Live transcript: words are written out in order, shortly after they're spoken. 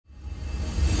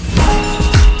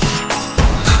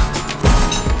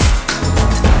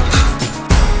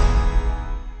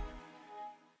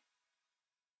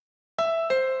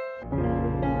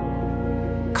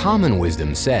Common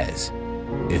wisdom says,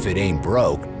 if it ain't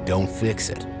broke, don't fix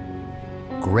it.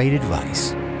 Great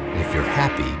advice if you're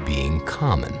happy being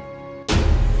common.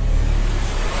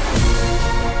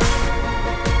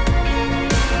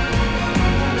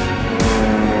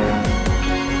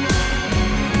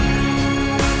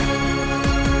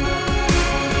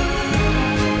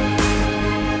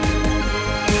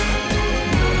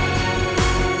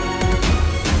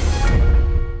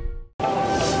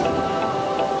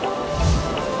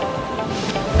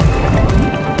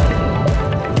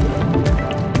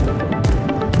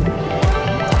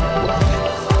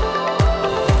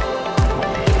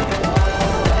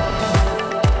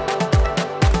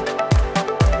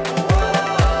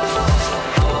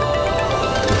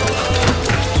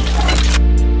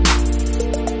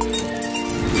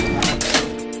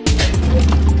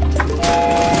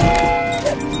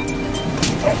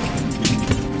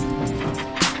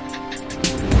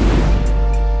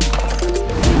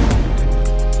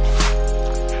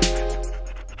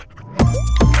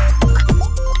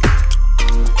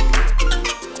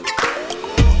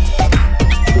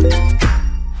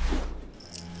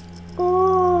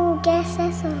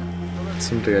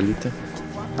 Es un regalito.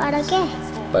 ¿Para qué?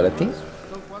 ¿Para ti?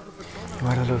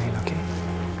 Guárdalo bien, ¿ok?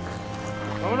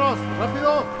 ¡Vámonos!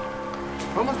 ¡Rápido!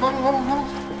 ¡Vamos, vamos, vamos, vamos!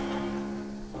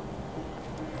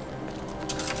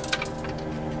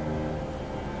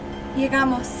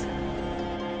 Llegamos.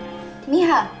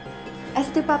 Mija,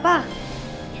 es tu papá.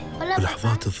 Hola,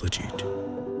 لحظات الضجيج،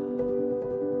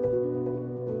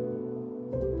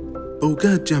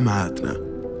 أوقات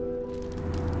جامعاتنا،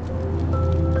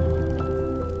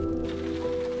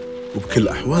 وبكل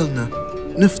أحوالنا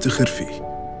نفتخر فيه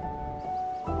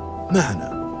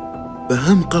معنا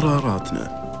بأهم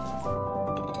قراراتنا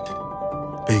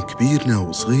بين كبيرنا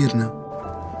وصغيرنا.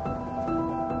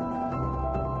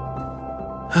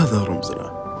 هذا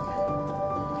رمزنا،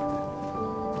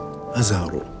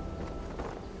 أزارو،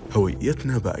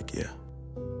 هويتنا باقية.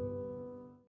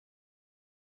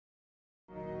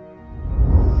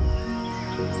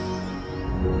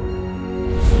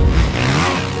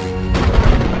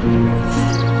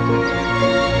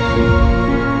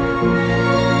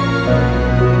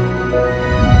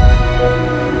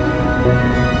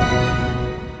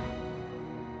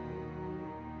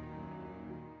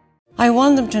 I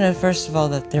want them to know, first of all,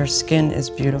 that their skin is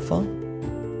beautiful.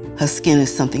 Her skin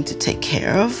is something to take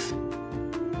care of.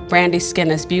 Brandy's skin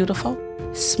is beautiful,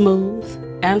 smooth,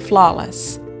 and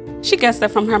flawless. She gets that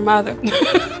from her mother.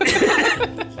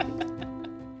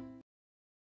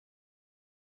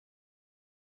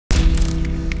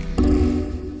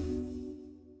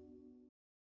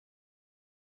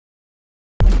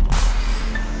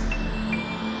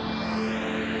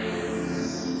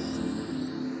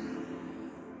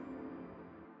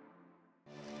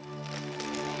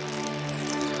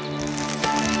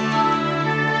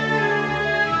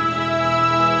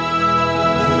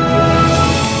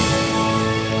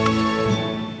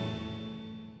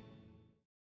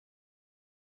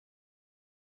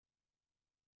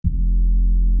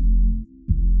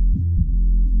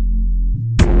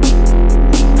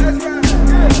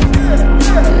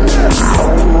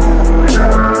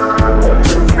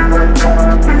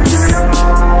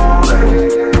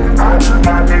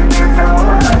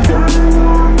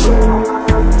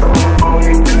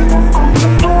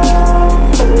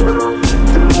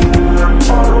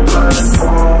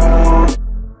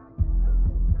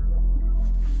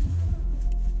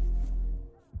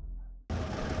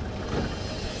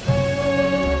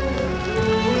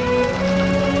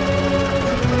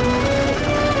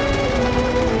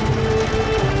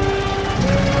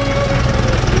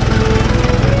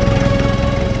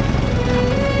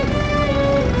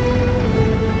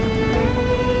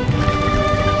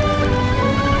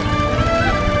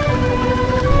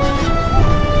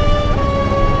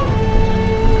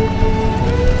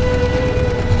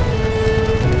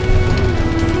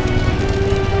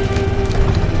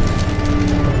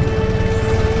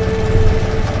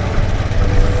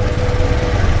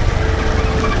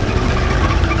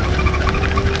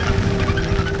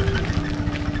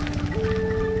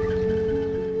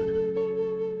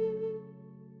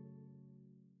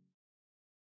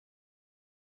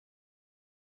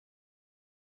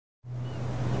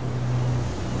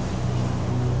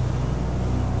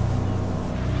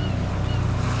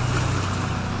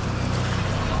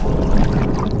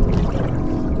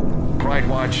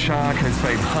 White shark has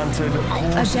been hunted,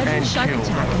 caught, a deadly and shark killed.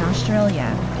 attack in Australia.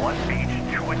 One beach,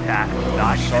 two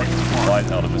attacks, shark is right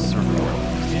out of his surfboard.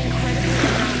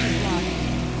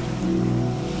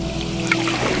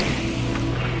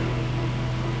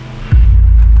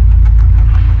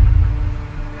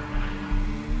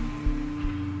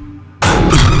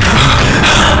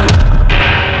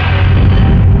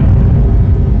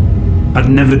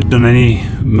 never done any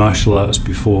martial arts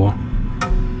before.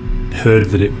 Heard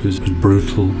that it was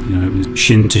brutal, you know, it was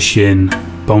shin to shin,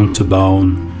 bone to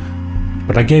bone.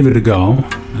 But I gave it a go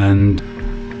and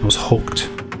I was hooked.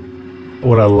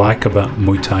 What I like about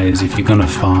Muay Thai is if you're gonna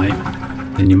fight,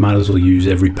 then you might as well use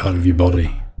every part of your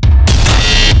body.